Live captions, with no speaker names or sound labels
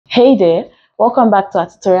Hey there, welcome back to our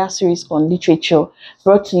tutorial series on literature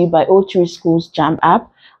brought to you by O3 School's JAMB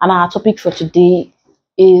app. And our topic for today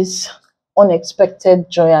is Unexpected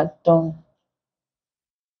Joy at Dawn.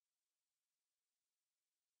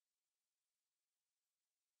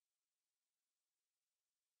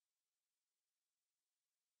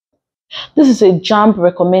 This is a JAMB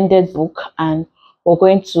recommended book and we're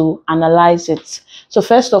going to analyze it. So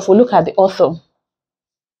first off, we'll look at the author.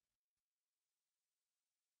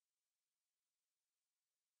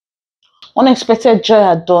 Unexpected Joy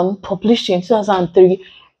at Dawn, published in 2003,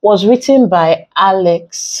 was written by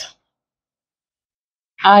Alex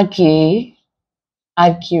Agyei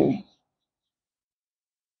Agyiri.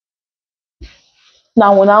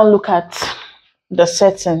 Now we'll now look at the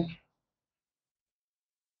setting.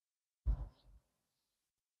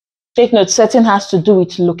 Take note, setting has to do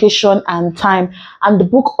with location and time, and the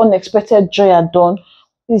book Unexpected Joy at Dawn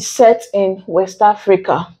is set in West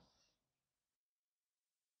Africa.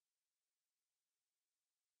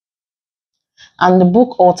 And the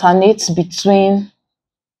book alternates between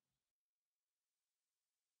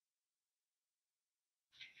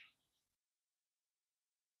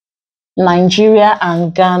Nigeria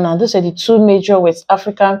and Ghana. Those are the two major West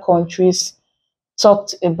African countries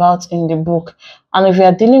talked about in the book. And if we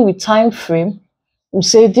are dealing with time frame, we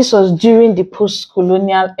say this was during the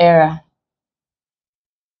post-colonial era.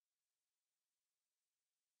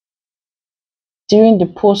 During the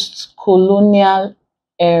post-colonial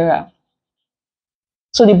era.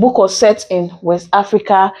 So the book was set in West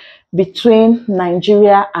Africa between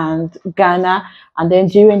Nigeria and Ghana, and then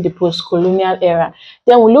during the post-colonial era.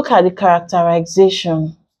 Then we look at the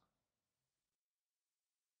characterization.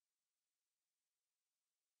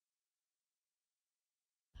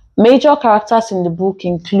 Major characters in the book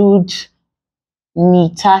include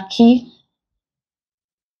Nitaki,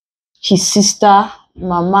 his sister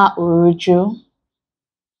Mama Orojo,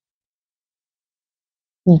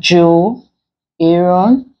 Joe,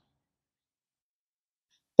 Aaron.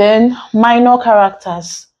 Then minor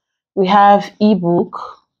characters, we have Ebook,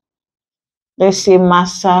 let's say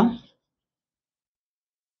Massa,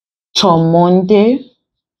 Tom Monday,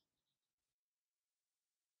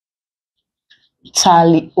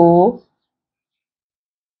 Tali O,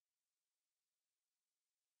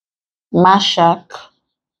 Mashak,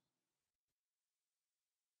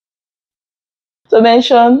 to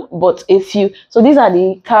mention but a few. So these are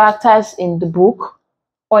the characters in the book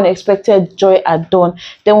Unexpected Joy at Dawn.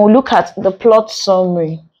 Then we'll look at the plot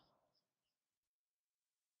summary.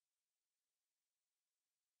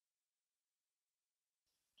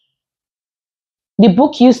 The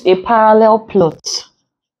book used a parallel plot.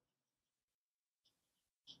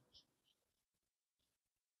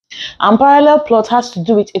 And parallel plot has to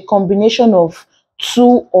do with a combination of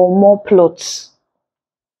two or more plots.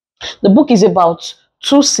 The book is about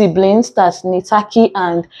two siblings, that's Nitaki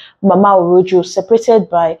and Mama Orojo, separated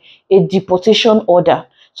by a deportation order.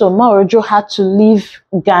 So Mama Orojo had to leave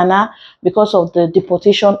Ghana because of the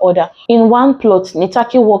deportation order. In one plot,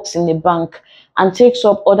 Nitaki works in a bank and takes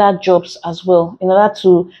up other jobs as well in order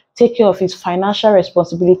to take care of his financial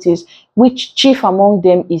responsibilities, which chief among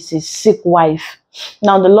them is his sick wife.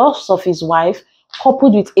 Now, the loss of his wife,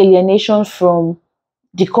 coupled with alienation from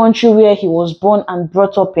the country where he was born and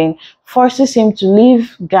brought up in, forces him to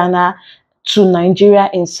leave Ghana to Nigeria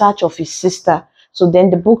in search of his sister. So then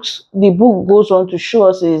the book goes on to show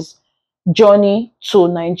us his journey to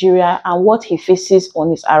Nigeria and what he faces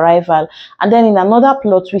on his arrival. And then in another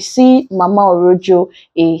plot, we see Mama Orojo,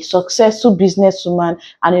 a successful businesswoman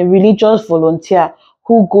and a religious volunteer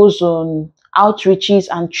who goes on outreaches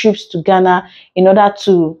and trips to Ghana in order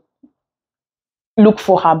to look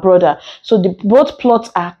for her brother. So both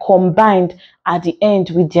plots are combined at the end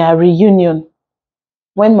with their reunion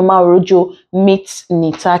when Mama Orojo meets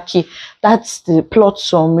Nitaki. That's the plot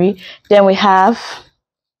summary. Then we have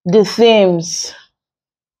the themes.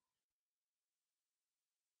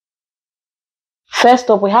 First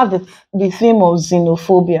up, we have the theme of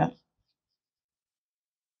xenophobia.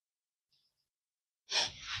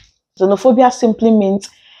 Xenophobia simply means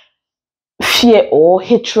fear or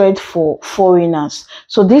hatred for foreigners.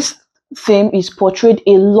 So this theme is portrayed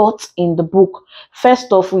a lot in the book.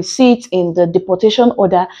 First off, we see it in the deportation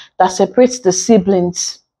order that separates the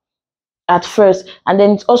siblings at first, and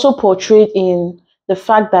then it's also portrayed in the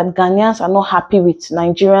fact that Ghanaians are not happy with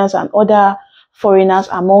Nigerians and other foreigners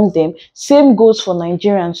among them. Same goes for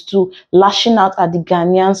Nigerians too, lashing out at the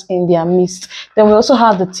Ghanaians in their midst. Then we also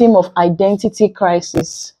have the theme of identity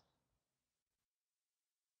crisis.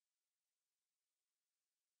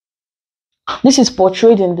 This is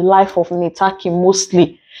portrayed in the life of Nitaki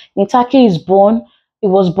mostly. Nitaki is born He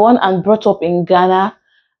was born and brought up in Ghana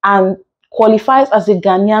and qualifies as a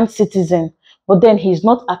Ghanaian citizen, but then he's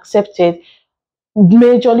not accepted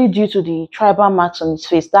majorly due to the tribal marks on his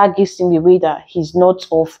face. That gives him away that he's not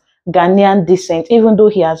of Ghanaian descent, even though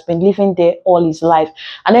he has been living there all his life.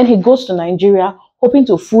 And then he goes to Nigeria, hoping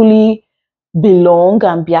to fully belong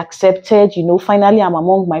and be accepted. Finally, I'm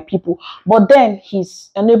among my people. But then he's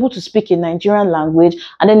unable to speak a Nigerian language,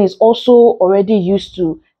 and then he's also already used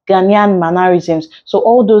to Ghanaian mannerisms. So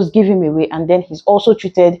all those give him away, and then he's also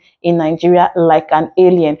treated in Nigeria like an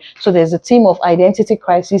alien. So there's a theme of identity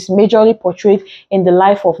crisis majorly portrayed in the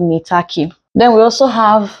life of Nitaki. Then we also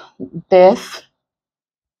have death.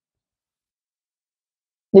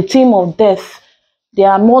 The theme of death. There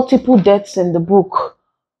are multiple deaths in the book.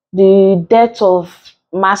 The death of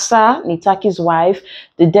Masa, Nitaki's wife,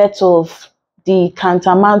 the death of the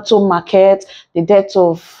Kantamanto market, the death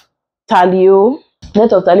of Talio,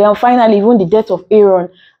 and finally even the death of Aaron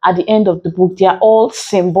at the end of the book. They are all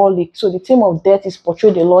symbolic. So the theme of death is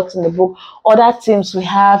portrayed a lot in the book. Other themes we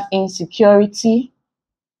have insecurity,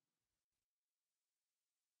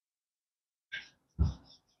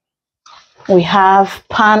 we have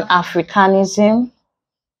Pan-Africanism,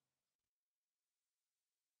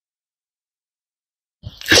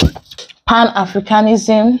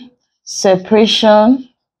 separation,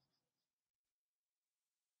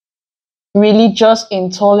 religious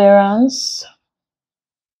intolerance,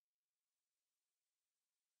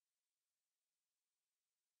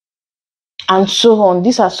 and so on.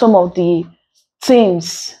 These are some of the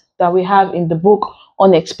themes that we have in the book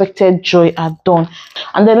Unexpected Joy at Dawn.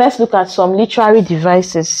 And then let's look at some literary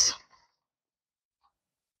devices.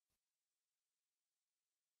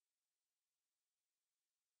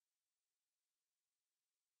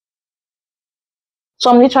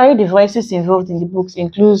 Some literary devices involved in the books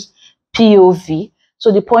includes POV.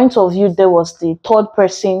 So the point of view there was the third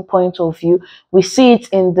person point of view. We see it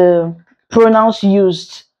in the pronouns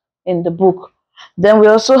used in the book. Then we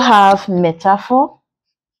also have metaphor.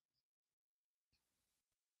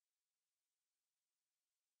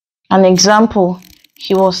 An example,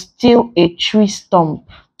 he was still a tree stump.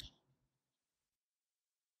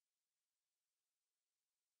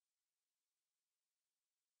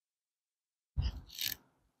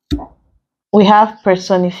 We have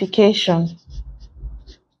personification,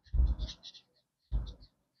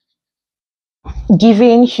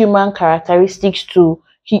 giving human characteristics to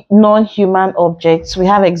non-human objects. We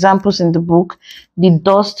have examples in the book. The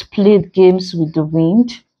dust played games with the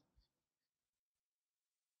wind.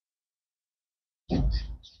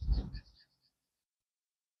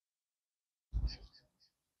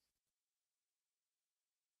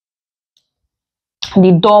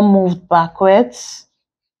 The door moved backwards.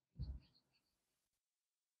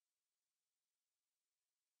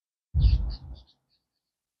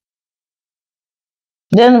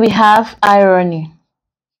 Then we have irony.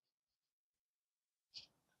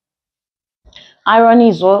 Irony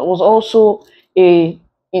was also a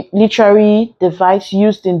literary device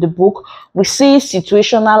used in the book. We see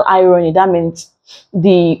situational irony. That means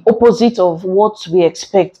the opposite of what we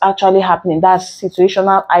expect actually happening. That's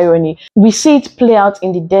situational irony. We see it play out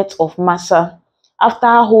in the death of Masa. After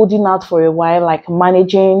holding out for a while, like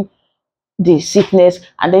managing the sickness,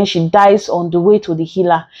 and then she dies on the way to the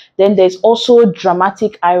healer. Then there's also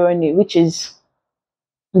dramatic irony, which is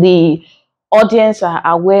the audience are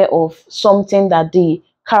aware of something that the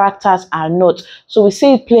characters are not. So we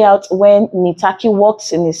see it play out when Nitaki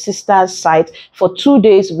works in his sister's site for 2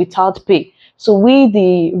 days without pay. So we,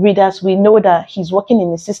 the readers, we know that he's working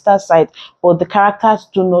in his sister's site, but the characters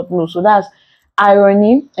do not know. So that's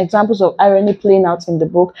irony, examples of irony playing out in the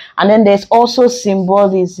book. And then there's also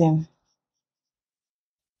symbolism.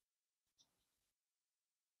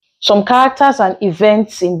 Some characters and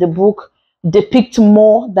events in the book depict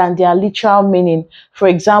more than their literal meaning. For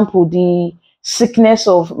example, the sickness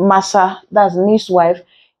of Masa, that's Ni's wife,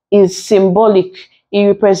 is symbolic. It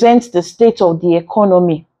represents the state of the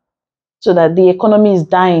economy, so that the economy is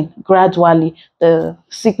dying gradually. The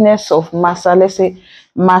sickness of Masa, let's say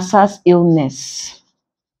Masa's illness,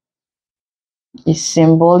 is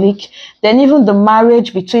symbolic. Then even the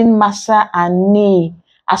marriage between Masa and Ni,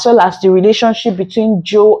 as well as the relationship between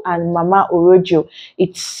Joe and Mama Orojo,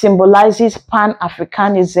 it symbolizes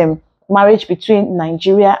Pan-Africanism. Marriage between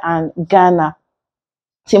Nigeria and Ghana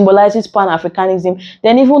symbolizes Pan-Africanism.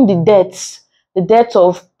 Then even the death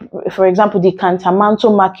of, for example, the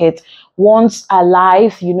Kantamanto market, once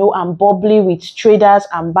alive, and bubbly with traders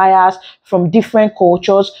and buyers from different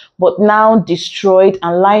cultures, but now destroyed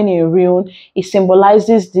and lying in ruin. It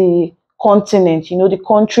symbolizes the continent, the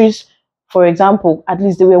countries For example, at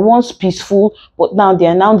least they were once peaceful, but now they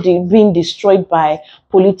are now being destroyed by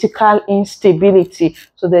political instability.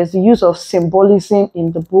 So there's the use of symbolism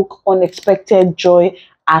in the book, Unexpected Joy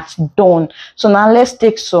at Dawn. So now let's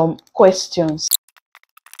take some questions.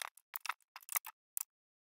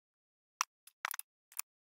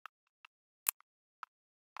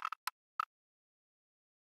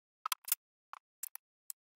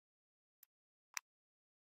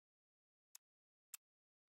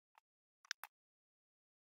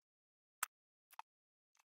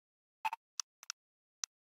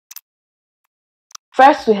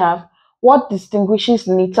 First, we have what distinguishes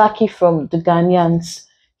Nitaki from the Ghanaians?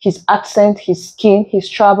 His accent, his skin, his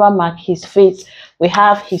tribal mark, his face. We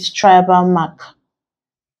have his tribal mark.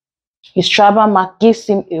 His tribal mark gives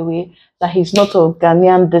him away that he's not of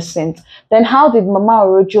Ghanaian descent. Then how did Mama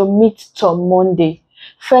Orojo meet Tom Monday?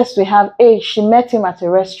 First, we have A. She met him at a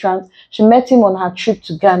restaurant. She met him on her trip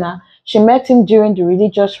to Ghana. She met him during the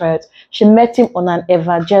religious riots. She met him on an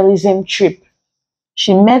evangelism trip.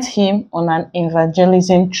 She met him on an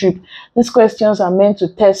evangelism trip. These questions are meant to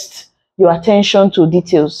test your attention to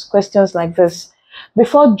details. Questions like this.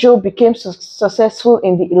 Before Joe became successful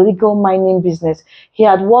in the illegal mining business, he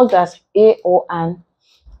had worked as A or an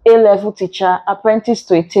A-level teacher, apprentice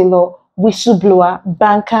to a tailor, whistleblower,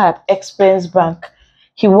 banker at Expense Bank.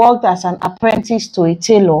 He worked as an apprentice to a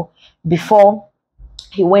tailor before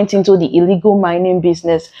he went into the illegal mining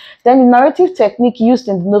business. Then the narrative technique used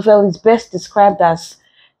in the novel is best described as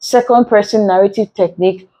second person narrative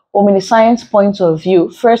technique, omniscience point of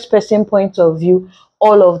view, first person point of view,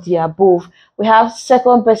 all of the above. We have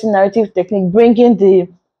second person narrative technique bringing the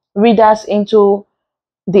readers into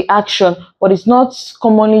the action, but it's not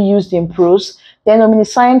commonly used in prose. Then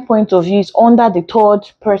omniscient point of view is under the third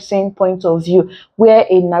person point of view, where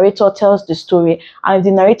a narrator tells the story, and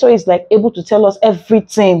the narrator is like able to tell us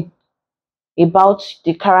everything about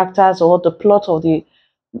the characters or the plot of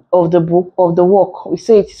the book, of the work. We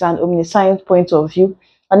say it is an omniscient point of view.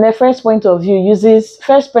 And the first point of view uses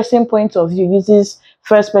first person point of view uses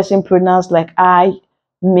first person pronouns like I,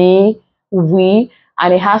 me, we,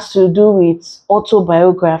 and it has to do with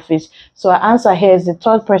autobiographies. So our answer here is the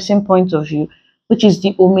third person point of view, which is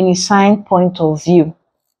the omniscient point of view.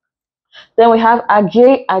 Then we have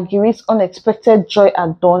Agyei Agyiri's Unexpected Joy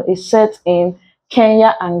at Dawn is set in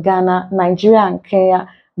Kenya and Ghana, Nigeria and Kenya,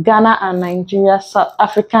 Ghana and Nigeria, South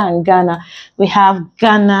Africa and Ghana. We have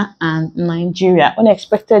Ghana and Nigeria.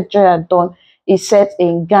 Unexpected Joy at Dawn is set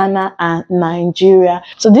in Ghana and Nigeria.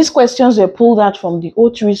 So these questions were pulled out from the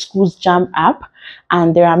O3 Schools JAMB app,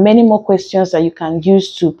 and there are many more questions that you can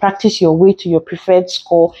use to practice your way to your preferred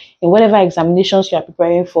score in whatever examinations you are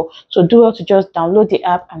preparing for. So do well to just download the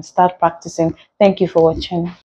app and start practicing. Thank you for watching.